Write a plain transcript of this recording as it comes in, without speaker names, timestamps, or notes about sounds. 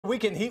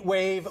Weekend heat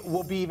wave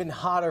will be even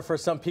hotter for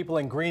some people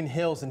in Green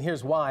Hills, and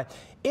here's why.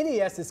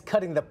 NES is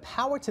cutting the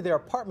power to their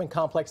apartment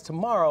complex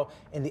tomorrow,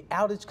 and the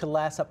outage could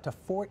last up to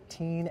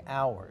 14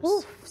 hours.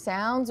 Oof,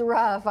 sounds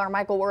rough. Our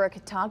Michael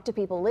Warrick talked to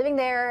people living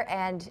there,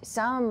 and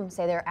some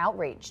say they're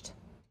outraged.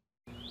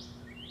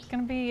 It's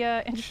going to be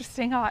an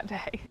interesting hot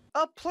day.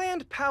 A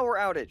planned power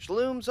outage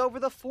looms over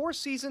the Four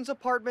Seasons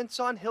apartments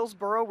on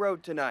Hillsborough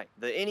Road tonight.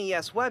 The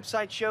NES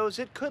website shows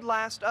it could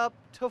last up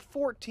to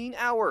 14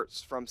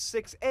 hours from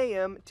 6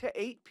 a.m. to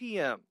 8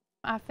 p.m.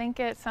 I think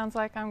it sounds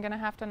like I'm going to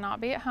have to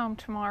not be at home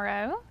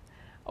tomorrow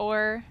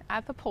or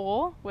at the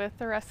pool with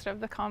the rest of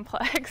the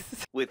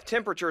complex. With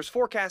temperatures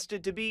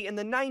forecasted to be in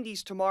the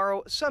 90s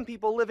tomorrow, some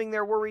people living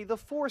there worry the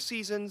Four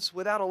Seasons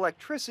without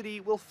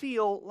electricity will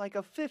feel like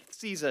a fifth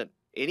season.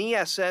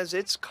 NES says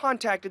it's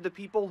contacted the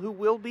people who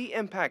will be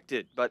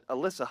impacted, but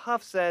Alyssa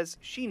Huff says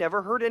she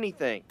never heard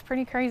anything. It's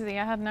pretty crazy.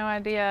 I had no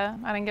idea.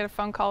 I didn't get a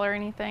phone call or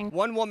anything.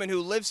 One woman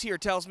who lives here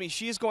tells me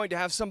she's going to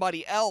have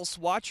somebody else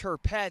watch her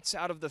pets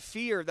out of the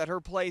fear that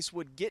her place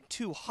would get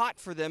too hot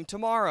for them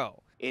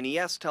tomorrow.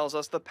 NES tells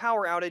us the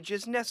power outage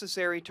is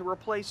necessary to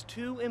replace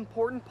two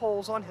important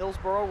poles on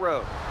Hillsborough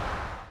Road,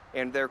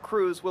 and their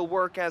crews will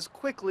work as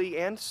quickly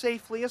and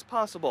safely as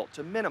possible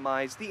to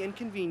minimize the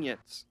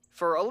inconvenience.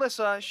 For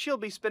Alyssa, she'll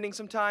be spending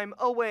some time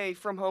away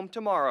from home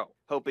tomorrow,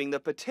 hoping the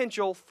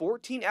potential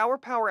 14-hour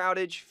power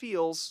outage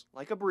feels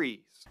like a breeze.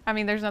 I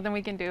mean, there's nothing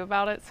we can do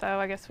about it, so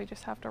I guess we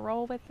just have to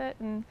roll with it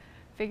and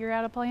figure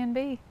out a plan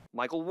B.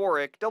 Michael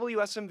Warrick,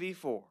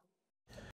 WSMV4.